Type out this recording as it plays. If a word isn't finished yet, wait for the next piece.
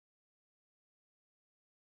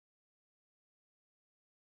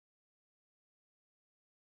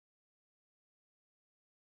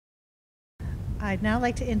I'd now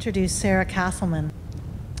like to introduce Sara Casselman.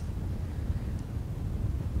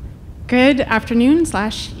 Good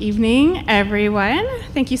afternoon/evening, everyone.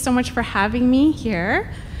 Thank you so much for having me here.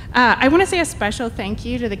 I want to say a special thank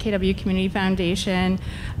you to the KW Community Foundation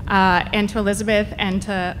and to Elizabeth and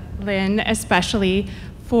to Lynn especially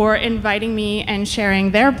for inviting me and sharing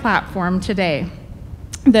their platform today.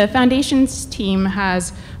 The Foundation's team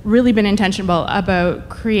has really been intentional about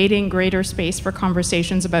creating greater space for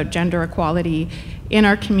conversations about gender equality in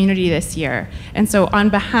our community this year. And so on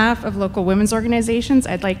behalf of local women's organizations,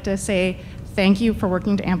 I'd like to say thank you for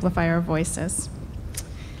working to amplify our voices.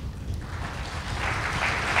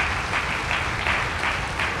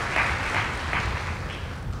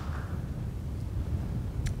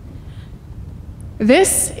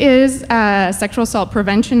 This is Sexual Assault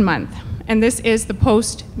Prevention Month, and this is the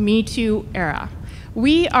post-Me Too era.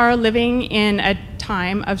 We are living in a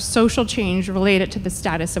time of social change related to the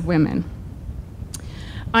status of women.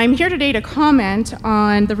 I'm here today to comment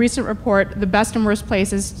on the recent report, The Best and Worst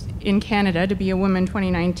Places in Canada to be a Woman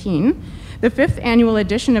 2019. The 5th annual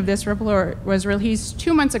edition of this report was released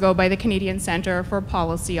 2 months ago by the Canadian Centre for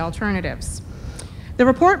Policy Alternatives. The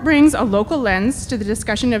report brings a local lens to the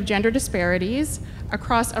discussion of gender disparities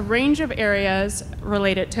across a range of areas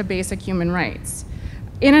related to basic human rights.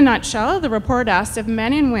 In a nutshell, the report asks if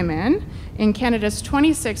men and women in Canada's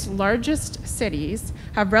 26 largest cities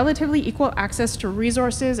have relatively equal access to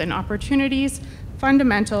resources and opportunities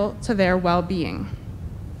fundamental to their well-being.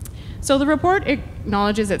 So the report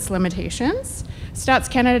acknowledges its limitations. Stats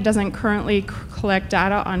Canada doesn't currently collect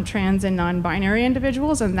data on trans and non-binary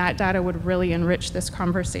individuals, and that data would really enrich this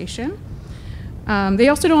conversation. They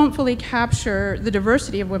also don't fully capture the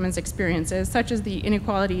diversity of women's experiences, such as the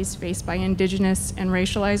inequalities faced by Indigenous and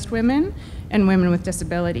racialized women and women with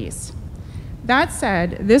disabilities. That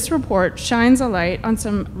said, this report shines a light on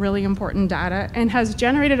some really important data and has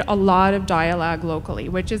generated a lot of dialogue locally,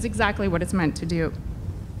 which is exactly what it's meant to do.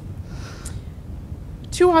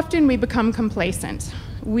 Too often we become complacent.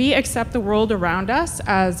 We accept the world around us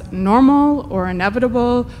as normal or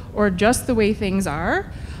inevitable or just the way things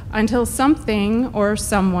are until something or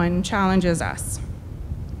someone challenges us.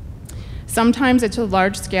 Sometimes it's a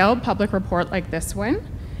large-scale public report like this one,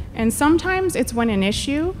 and sometimes it's when an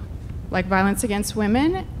issue, like violence against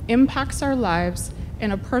women, impacts our lives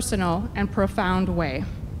in a personal and profound way.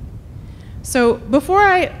 So before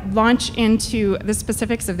I launch into the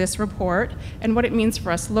specifics of this report and what it means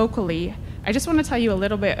for us locally, I just want to tell you a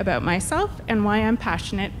little bit about myself and why I'm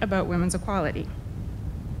passionate about women's equality.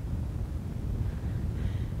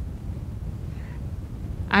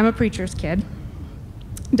 I'm a preacher's kid,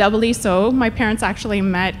 doubly so. My parents actually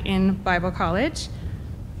met in Bible college.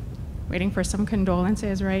 Waiting for some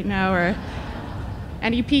condolences right now, or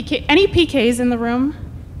any PKs in the room?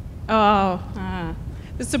 The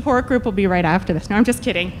support group will be right after this. No, I'm just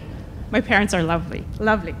kidding. My parents are lovely,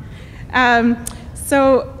 lovely.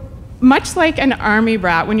 So much like an army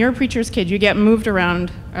brat, when you're a preacher's kid, you get moved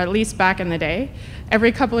around, or at least back in the day,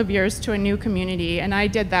 every couple of years to a new community, and I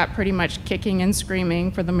did that pretty much kicking and screaming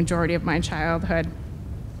for the majority of my childhood.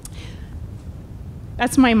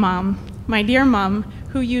 That's my mom, my dear mom,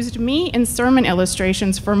 who used me in sermon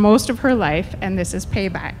illustrations for most of her life, and this is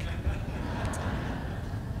payback.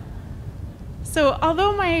 So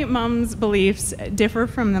although my mom's beliefs differ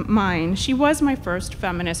from mine, she was my first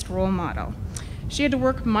feminist role model. She had to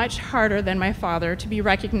work much harder than my father to be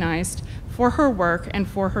recognized for her work and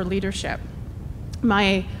for her leadership.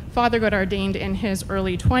 My father got ordained in his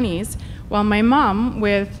early 20s, while my mom,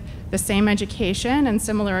 with the same education and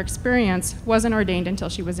similar experience, wasn't ordained until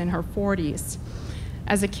she was in her 40s.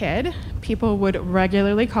 As a kid, people would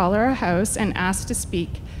regularly call our house and ask to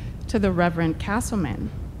speak to the Reverend Casselman.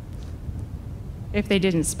 If they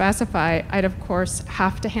didn't specify, I'd of course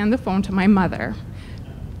have to hand the phone to my mother,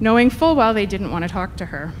 knowing full well they didn't want to talk to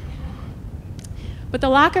her. But the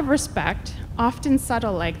lack of respect, often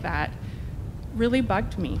subtle like that, really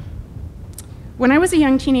bugged me. When I was a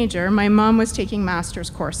young teenager, my mom was taking master's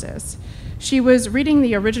courses. She was reading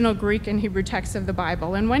the original Greek and Hebrew texts of the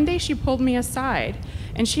Bible, and one day she pulled me aside,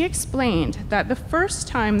 and she explained that the first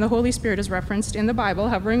time the Holy Spirit is referenced in the Bible,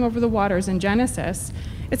 hovering over the waters in Genesis,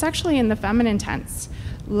 it's actually in the feminine tense,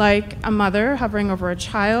 like a mother hovering over a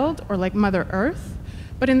child, or like Mother Earth,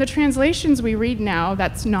 but in the translations we read now,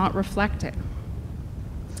 that's not reflected.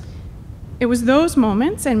 It was those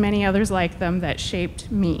moments, and many others like them, that shaped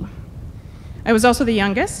me. I was also the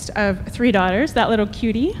youngest of 3 daughters, that little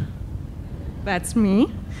cutie, that's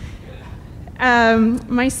me.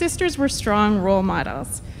 My sisters were strong role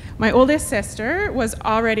models. My oldest sister was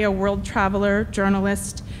already a world traveler,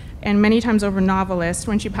 journalist, and many times over novelist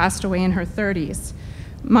when she passed away in her 30s.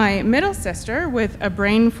 My middle sister, with a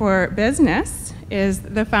brain for business, is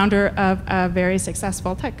the founder of a very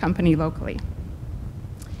successful tech company locally.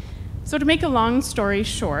 So to make a long story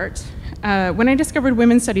short, when I discovered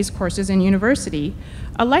women's studies courses in university,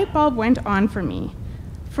 a light bulb went on for me.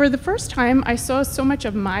 For the first time, I saw so much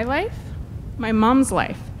of my life, my mom's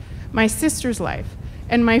life, my sister's life,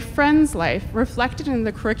 and my friend's life reflected in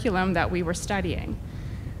the curriculum that we were studying.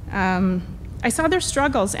 I saw their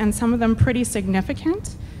struggles, and some of them pretty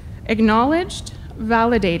significant, acknowledged,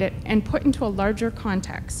 validated, and put into a larger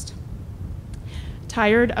context.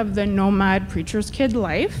 Tired of the nomad preacher's kid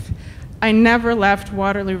life, I never left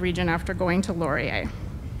Waterloo region after going to Laurier.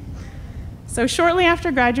 So shortly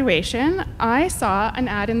after graduation, I saw an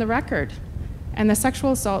ad in the Record, and the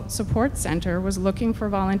Sexual Assault Support Center was looking for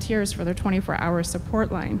volunteers for their 24-hour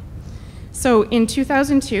support line. So in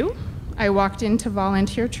 2002, I walked into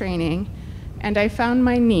volunteer training, and I found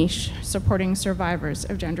my niche supporting survivors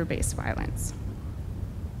of gender-based violence.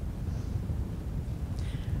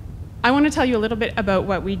 I want to tell you a little bit about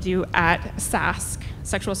what we do at SASC,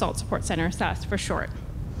 Sexual Assault Support Center, SASC for short.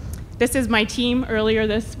 This is my team earlier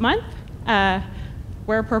this month,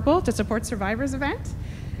 Wear Purple to Support Survivors event.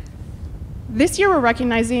 This year we're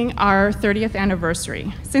recognizing our 30th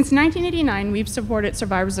anniversary. Since 1989, we've supported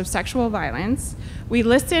survivors of sexual violence. We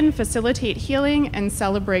listen, facilitate healing, and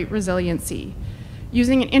celebrate resiliency.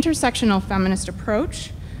 Using an intersectional feminist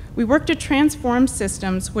approach, we work to transform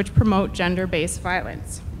systems which promote gender-based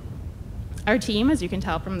violence. Our team, as you can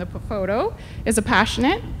tell from the photo, is a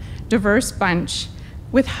passionate, diverse bunch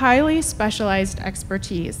with highly specialized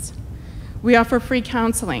expertise. We offer free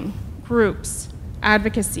counseling, groups,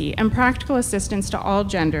 advocacy, and practical assistance to all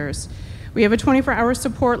genders. We have a 24-hour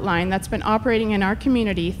support line that's been operating in our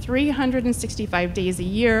community 365 days a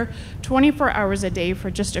year, 24 hours a day for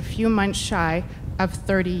just a few months shy of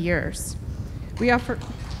 30 years. We offer,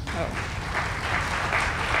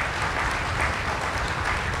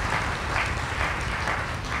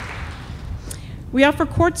 We offer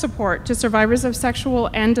court support to survivors of sexual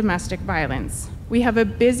and domestic violence. We have a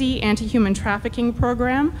busy anti-human trafficking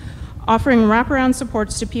program offering wraparound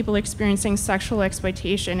supports to people experiencing sexual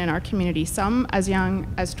exploitation in our community, some as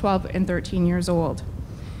young as 12 and 13 years old.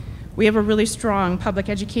 We have a really strong public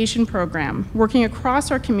education program working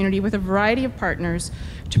across our community with a variety of partners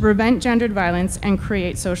to prevent gendered violence and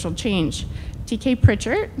create social change. TK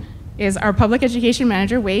Pritchard is our public education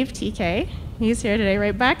manager. Wave, TK. He's here today,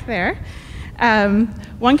 right back there.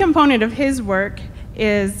 One component of his work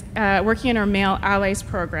is working in our Male Allies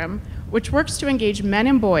program, which works to engage men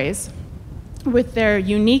and boys with their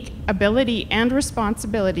unique ability and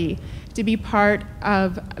responsibility to be part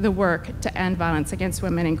of the work to end violence against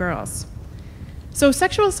women and girls. So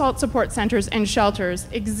sexual assault support centers and shelters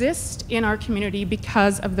exist in our community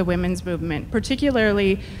because of the women's movement,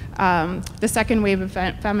 particularly the second wave of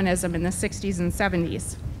feminism in the 60s and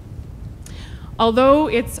 70s. Although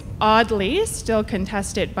it's oddly still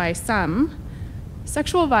contested by some,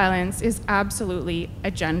 sexual violence is absolutely a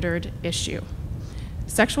gendered issue.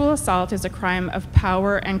 Sexual assault is a crime of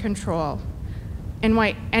power and control, and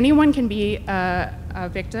why anyone can be a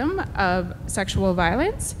victim of sexual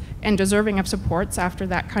violence and deserving of supports after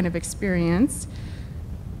that kind of experience.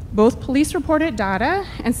 Both police-reported data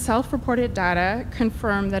and self-reported data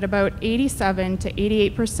confirm that about 87 to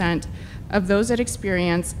 88% of those that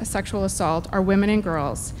experience a sexual assault are women and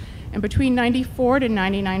girls, and between 94 to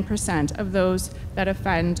 99% of those that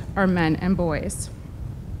offend are men and boys.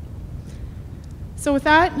 So with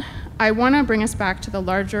that, I want to bring us back to the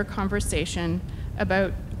larger conversation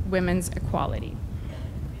about women's equality.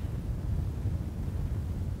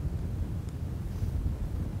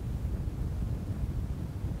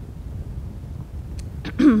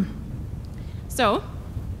 So,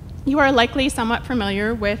 you are likely somewhat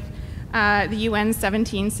familiar with the UN's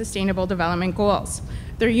 17 Sustainable Development Goals.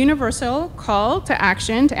 Their universal call to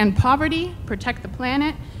action to end poverty, protect the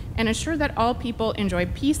planet, and ensure that all people enjoy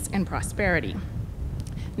peace and prosperity.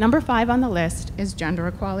 Number 5 on the list is gender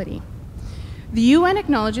equality. The UN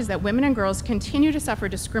acknowledges that women and girls continue to suffer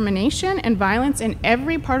discrimination and violence in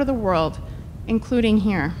every part of the world, including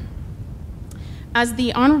here. As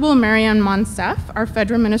the Honorable Marianne Monsef, our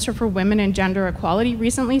Federal Minister for Women and Gender Equality,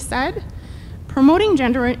 recently said, promoting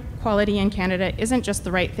gender equality in Canada isn't just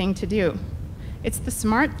the right thing to do. It's the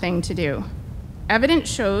smart thing to do. Evidence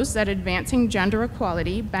shows that advancing gender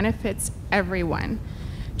equality benefits everyone.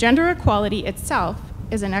 Gender equality itself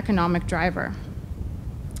is an economic driver.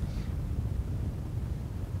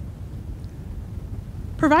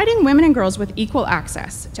 Providing women and girls with equal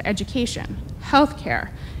access to education, healthcare,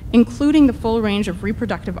 including the full range of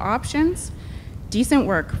reproductive options, decent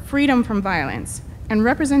work, freedom from violence, and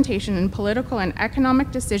representation in political and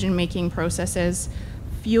economic decision-making processes,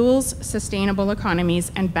 fuels sustainable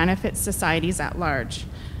economies and benefits societies at large.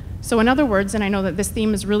 So in other words, and I know that this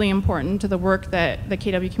theme is really important to the work that the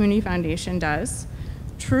KW Community Foundation does,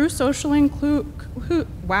 true social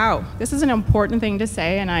wow, this is an important thing to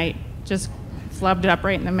say, and I just flubbed it up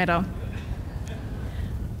right in the middle.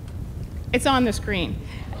 It's on the screen.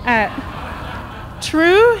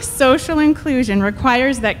 True social inclusion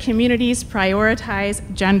requires that communities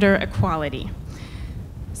prioritize gender equality.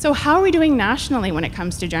 So how are we doing nationally when it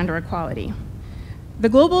comes to gender equality? The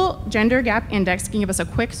Global Gender Gap Index can give us a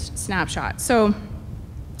quick snapshot. So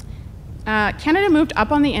Canada moved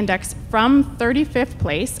up on the index from 35th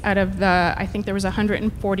place out of the, I think there was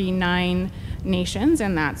 149 nations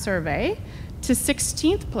in that survey, to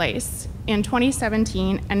 16th place in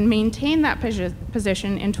 2017 and maintained that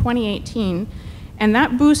position in 2018. And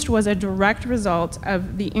that boost was a direct result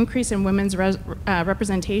of the increase in women's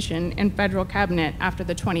representation in federal cabinet after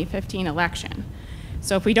the 2015 election.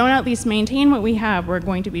 So if we don't at least maintain what we have, we're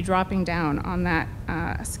going to be dropping down on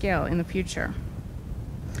that scale in the future.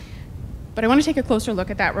 But I want to take a closer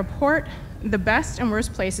look at that report, The Best and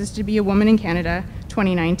Worst Places to Be a Woman in Canada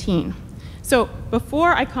 2019. So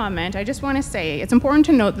before I comment, I just want to say it's important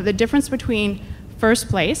to note that the difference between first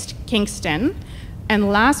place, Kingston, and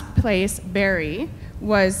last place, Barrie,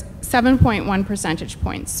 was 7.1 percentage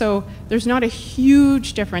points. So there's not a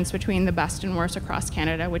huge difference between the best and worst across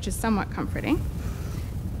Canada, which is somewhat comforting.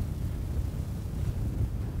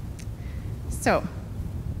 So,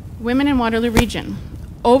 women in Waterloo Region.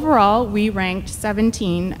 Overall, we ranked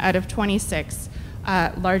 17 out of 26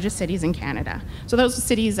 largest cities in Canada. So those are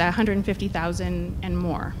cities 150,000 and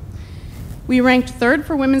more. We ranked 3rd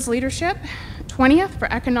for women's leadership, 20th for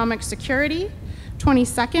economic security,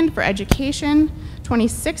 22nd for education,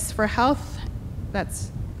 26th for health,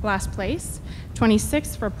 that's last place,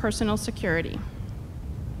 26th for personal security.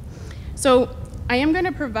 So I am going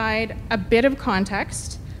to provide a bit of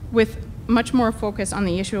context with much more focus on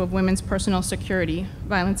the issue of women's personal security,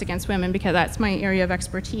 violence against women, because that's my area of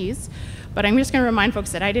expertise. But I'm just going to remind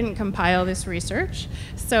folks that I didn't compile this research.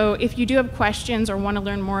 So if you do have questions or want to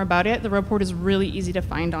learn more about it, the report is really easy to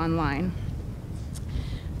find online.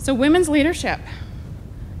 So women's leadership.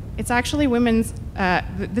 It's actually women's,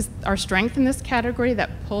 our strength in this category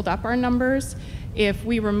that pulled up our numbers. If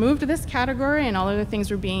we removed this category and all other things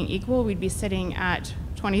were being equal, we'd be sitting at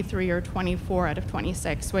 23 or 24 out of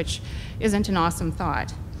 26, which isn't an awesome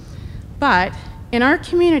thought. But in our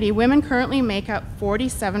community, women currently make up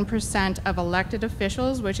 47% of elected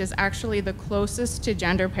officials, which is actually the closest to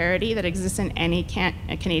gender parity that exists in any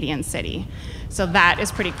Canadian city. So that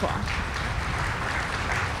is pretty cool.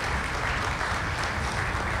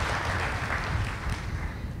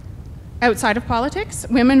 Outside of politics,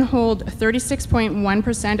 women hold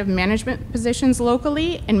 36.1% of management positions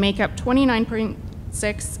locally and make up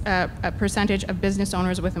 29.6% of business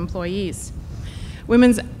owners with employees.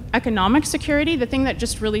 Women's economic security, the thing that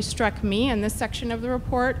just really struck me in this section of the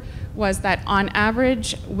report was that on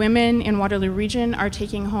average, women in Waterloo Region are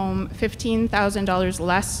taking home $15,000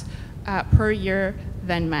 less per year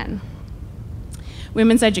than men.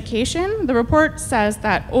 Women's education, the report says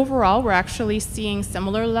that overall we're actually seeing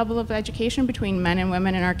similar level of education between men and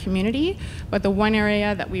women in our community, but the one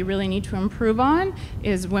area that we really need to improve on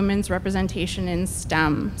is women's representation in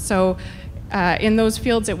STEM. So in those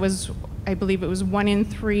fields it was, I believe it was 1 in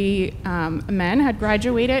 3 men had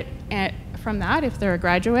graduated from that, if they're a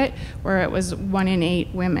graduate, where it was 1 in 8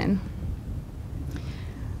 women.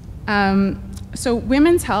 So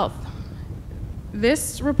women's health.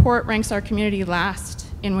 This report ranks our community last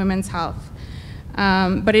in women's health,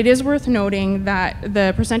 but it is worth noting that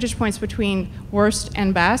the percentage points between worst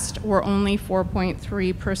and best were only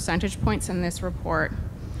 4.3 percentage points in this report.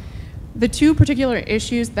 The 2 particular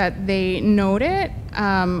issues that they noted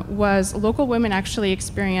was local women actually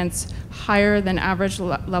experience higher than average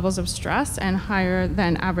levels of stress and higher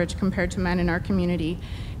than average compared to men in our community.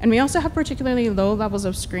 And we also have particularly low levels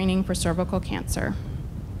of screening for cervical cancer.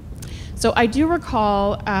 So I do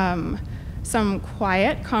recall some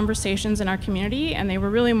quiet conversations in our community, and they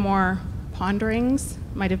were really more ponderings,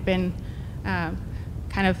 might have been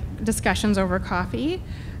kind of discussions over coffee,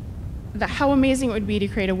 that how amazing it would be to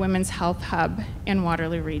create a women's health hub in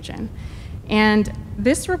Waterloo Region. And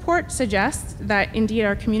this report suggests that indeed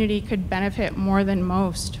our community could benefit more than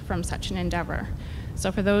most from such an endeavor.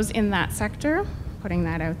 So for those in that sector, putting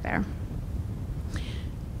that out there.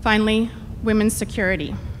 Finally, women's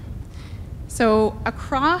security. So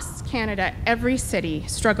across Canada, every city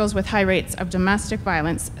struggles with high rates of domestic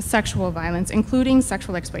violence, sexual violence, including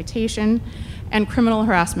sexual exploitation and criminal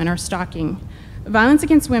harassment or stalking. Violence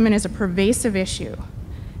against women is a pervasive issue.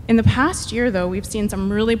 In the past year, though, we've seen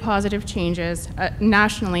some really positive changes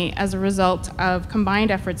nationally as a result of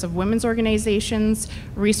combined efforts of women's organizations,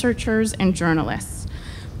 researchers, and journalists.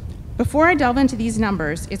 Before I delve into these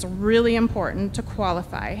numbers, it's really important to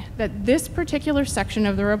qualify that this particular section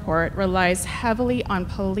of the report relies heavily on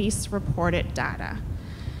police-reported data.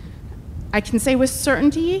 I can say with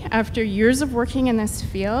certainty, after years of working in this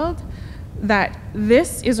field, that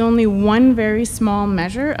this is only one very small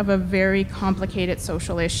measure of a very complicated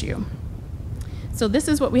social issue. So this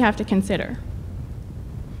is what we have to consider.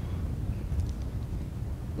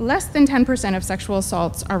 Less than 10% of sexual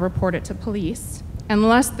assaults are reported to police, and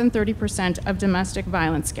less than 30% of domestic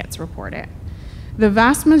violence gets reported. The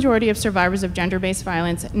vast majority of survivors of gender-based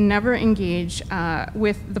violence never engage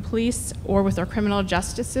with the police or with our criminal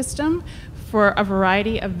justice system for a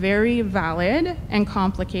variety of very valid and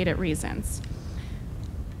complicated reasons.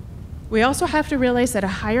 We also have to realize that a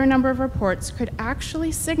higher number of reports could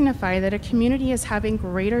actually signify that a community is having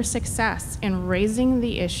greater success in raising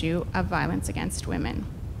the issue of violence against women.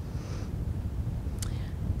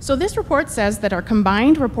 So this report says that our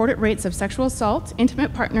combined reported rates of sexual assault,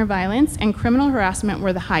 intimate partner violence, and criminal harassment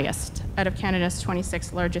were the highest out of Canada's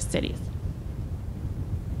 26 largest cities.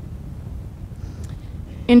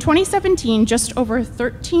 In 2017, just over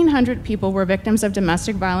 1,300 people were victims of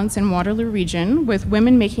domestic violence in Waterloo region, with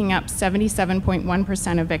women making up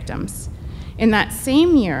 77.1% of victims. In that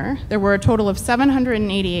same year, there were a total of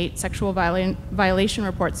 788 sexual violation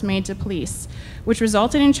reports made to police, which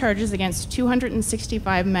resulted in charges against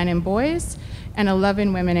 265 men and boys and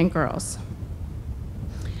 11 women and girls.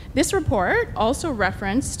 This report also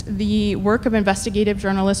referenced the work of investigative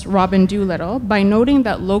journalist Robin Doolittle by noting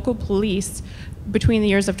that local police between the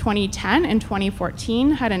years of 2010 and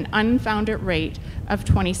 2014 had an unfounded rate of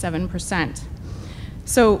 27%.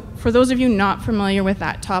 So for those of you not familiar with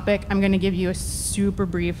that topic, I'm going to give you a super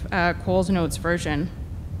brief Coles Notes version.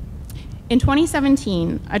 In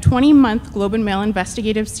 2017, a 20-month Globe and Mail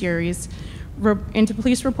investigative series into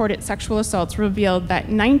police-reported sexual assaults revealed that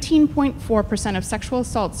 19.4% of sexual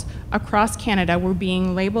assaults across Canada were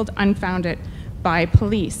being labeled unfounded by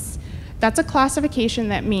police. That's a classification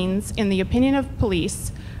that means, in the opinion of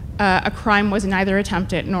police, a crime was neither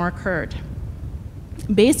attempted nor occurred.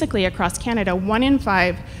 Basically, across Canada, 1 in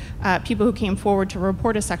 5 people who came forward to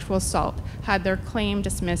report a sexual assault had their claim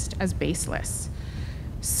dismissed as baseless.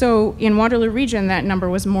 So in Waterloo region, that number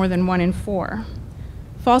was more than 1 in 4.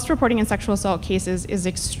 False reporting in sexual assault cases is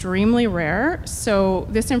extremely rare, so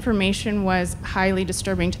this information was highly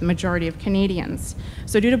disturbing to the majority of Canadians.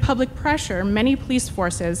 So due to public pressure, many police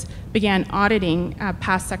forces began auditing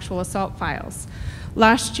past sexual assault files.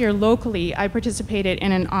 Last year, locally, I participated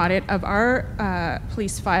in an audit of our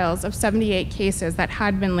police files of 78 cases that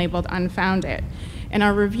had been labeled unfounded. And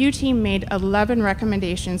our review team made 11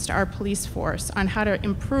 recommendations to our police force on how to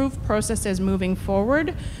improve processes moving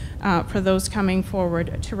forward for those coming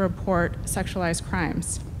forward to report sexualized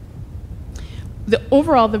crimes.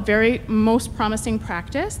 Overall, the very most promising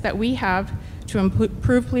practice that we have to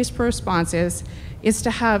improve police responses is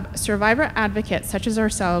to have survivor advocates such as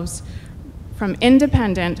ourselves from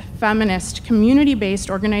independent, feminist,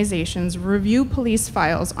 community-based organizations review police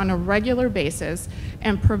files on a regular basis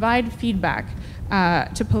and provide feedback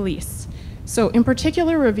to police. So in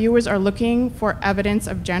particular, reviewers are looking for evidence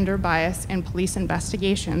of gender bias in police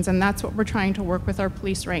investigations, and that's what we're trying to work with our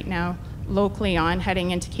police right now locally on,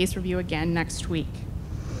 heading into case review again next week.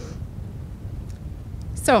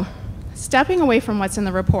 So, stepping away from what's in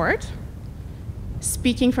the report,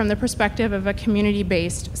 speaking from the perspective of a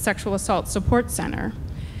community-based sexual assault support center,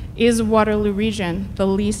 is Waterloo region the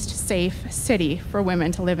least safe city for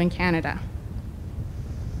women to live in Canada?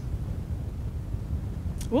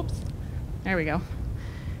 Whoops, there we go.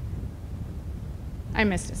 I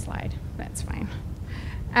missed a slide, that's fine.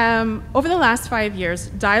 Over the last 5 years,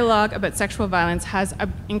 dialogue about sexual violence has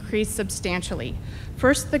increased substantially.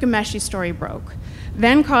 First, the Ghomeshi story broke.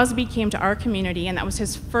 Then Cosby came to our community, and that was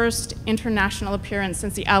his first international appearance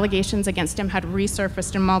since the allegations against him had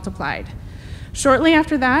resurfaced and multiplied. Shortly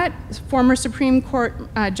after that, former Supreme Court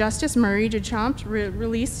Justice Marie Duchamp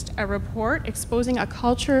released a report exposing a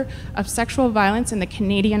culture of sexual violence in the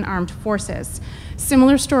Canadian Armed Forces.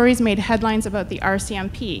 Similar stories made headlines about the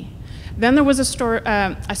RCMP. Then there was a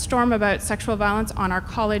storm about sexual violence on our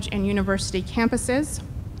college and university campuses.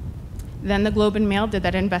 Then the Globe and Mail did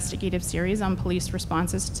that investigative series on police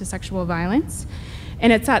responses to sexual violence.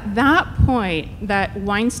 And it's at that point that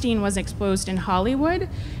Weinstein was exposed in Hollywood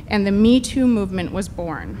and the Me Too movement was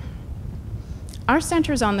born. Our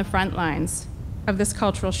center is on the front lines of this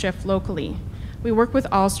cultural shift locally. We work with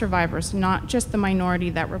all survivors, not just the minority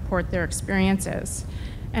that report their experiences.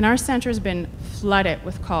 And our center's been flooded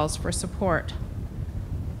with calls for support.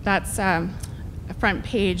 That's a front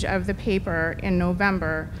page of the paper in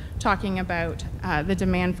November talking about the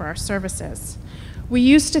demand for our services. We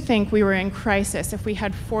used to think we were in crisis if we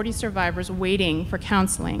had 40 survivors waiting for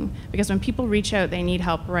counseling, because when people reach out, they need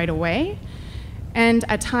help right away. And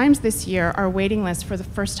at times this year, our waiting list for the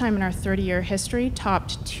first time in our 30-year history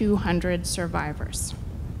topped 200 survivors.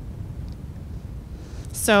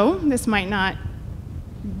 So this might not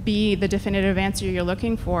be the definitive answer you're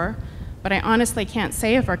looking for, but I honestly can't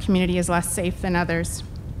say if our community is less safe than others.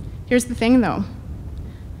 Here's the thing though.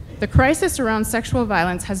 The crisis around sexual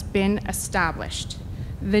violence has been established.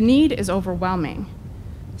 The need is overwhelming.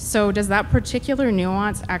 So does that particular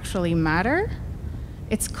nuance actually matter?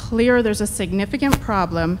 It's clear there's a significant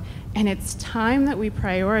problem, and it's time that we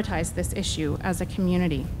prioritize this issue as a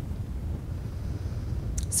community.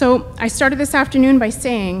 So I started this afternoon by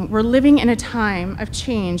saying we're living in a time of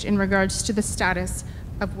change in regards to the status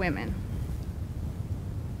of women.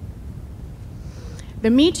 The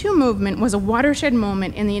Me Too movement was a watershed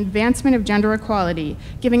moment in the advancement of gender equality,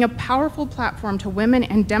 giving a powerful platform to women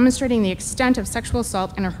and demonstrating the extent of sexual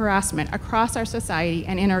assault and harassment across our society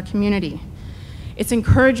and in our community. It's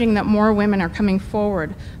encouraging that more women are coming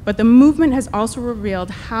forward, but the movement has also revealed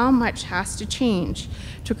how much has to change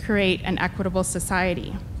to create an equitable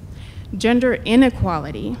society. Gender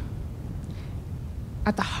inequality,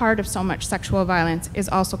 at the heart of so much sexual violence, is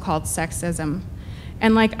also called sexism.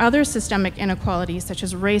 And like other systemic inequalities such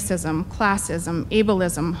as racism, classism,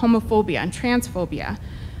 ableism, homophobia, and transphobia,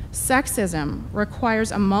 sexism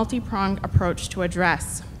requires a multi-pronged approach to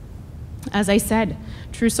address. As I said,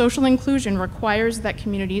 true social inclusion requires that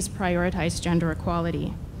communities prioritize gender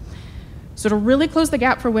equality. So to really close the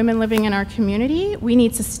gap for women living in our community, we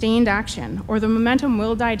need sustained action, or the momentum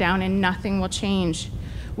will die down and nothing will change.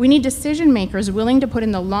 We need decision makers willing to put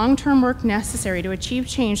in the long-term work necessary to achieve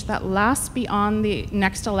change that lasts beyond the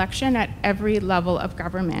next election at every level of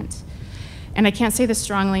government. And I can't say this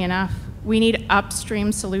strongly enough. We need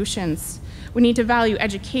upstream solutions. We need to value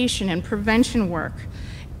education and prevention work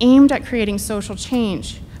aimed at creating social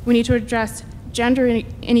change. We need to address gender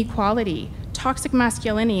inequality, toxic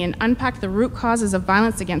masculinity, and unpack the root causes of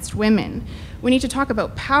violence against women. We need to talk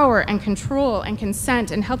about power and control and consent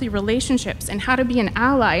and healthy relationships and how to be an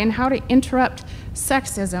ally and how to interrupt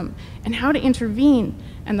sexism and how to intervene,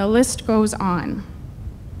 and the list goes on.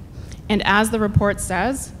 And as the report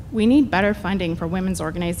says, we need better funding for women's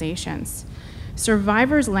organizations.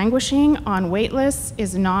 Survivors languishing on wait lists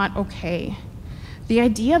is not okay. The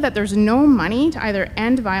idea that there's no money to either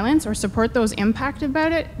end violence or support those impacted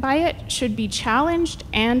by it should be challenged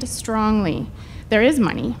and strongly. There is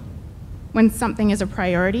money when something is a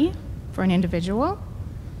priority for an individual,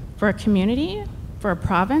 for a community, for a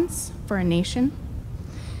province, for a nation.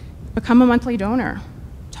 Become a monthly donor.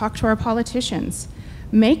 Talk to our politicians.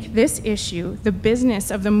 Make this issue the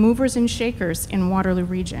business of the movers and shakers in Waterloo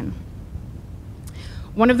region.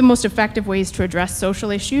 One of the most effective ways to address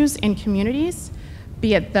social issues in communities,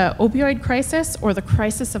 be it the opioid crisis or the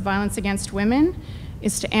crisis of violence against women,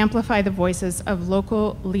 is to amplify the voices of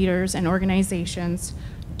local leaders and organizations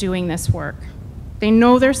doing this work. They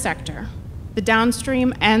know their sector, the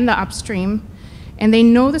downstream and the upstream, and they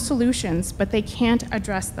know the solutions, but they can't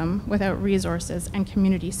address them without resources and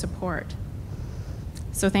community support.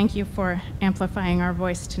 So thank you for amplifying our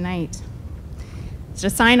voice tonight. So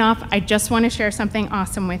to sign off, I just want to share something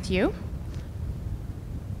awesome with you,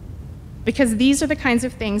 because these are the kinds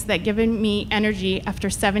of things that give me energy after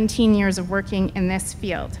 17 years of working in this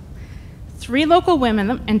field. 3 local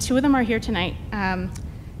women, and 2 of them are here tonight.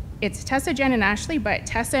 It's Tessa, Jen, and Ashley, but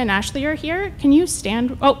Tessa and Ashley are here. Can you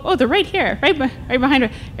stand? Oh, they're right here, right behind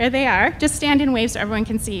her. There they are. Just stand and wave so everyone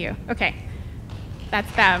can see you. Okay,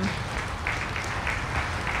 that's them.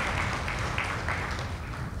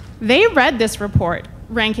 They read this report,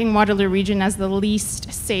 ranking Waterloo Region as the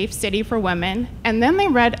least safe city for women, and then they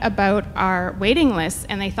read about our waiting lists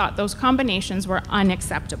and they thought those combinations were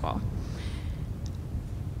unacceptable.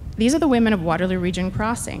 These are the women of Waterloo Region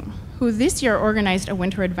Crossing, who this year organized a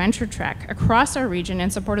winter adventure trek across our region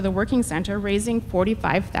in support of the Working Center, raising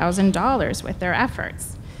 $45,000 with their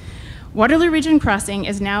efforts. Waterloo Region Crossing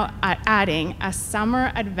is now adding a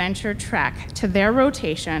summer adventure trek to their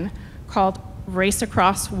rotation called Race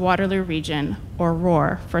Across Waterloo Region, or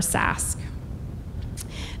ROAR for SASC.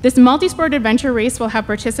 This multi-sport adventure race will have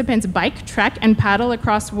participants bike, trek, and paddle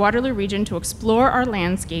across Waterloo region to explore our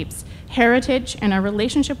landscapes, heritage, and our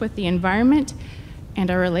relationship with the environment and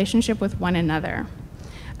our relationship with one another.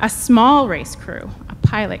 A small race crew, a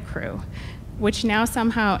pilot crew, which now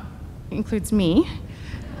somehow includes me,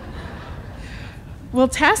 will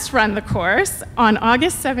test run the course on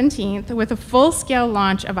August 17th with a full-scale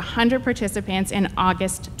launch of 100 participants in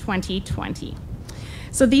August 2020.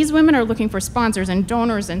 So these women are looking for sponsors and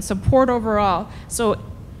donors and support overall. So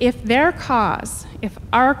if their cause, if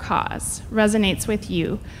our cause resonates with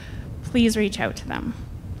you, please reach out to them.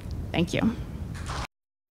 Thank you.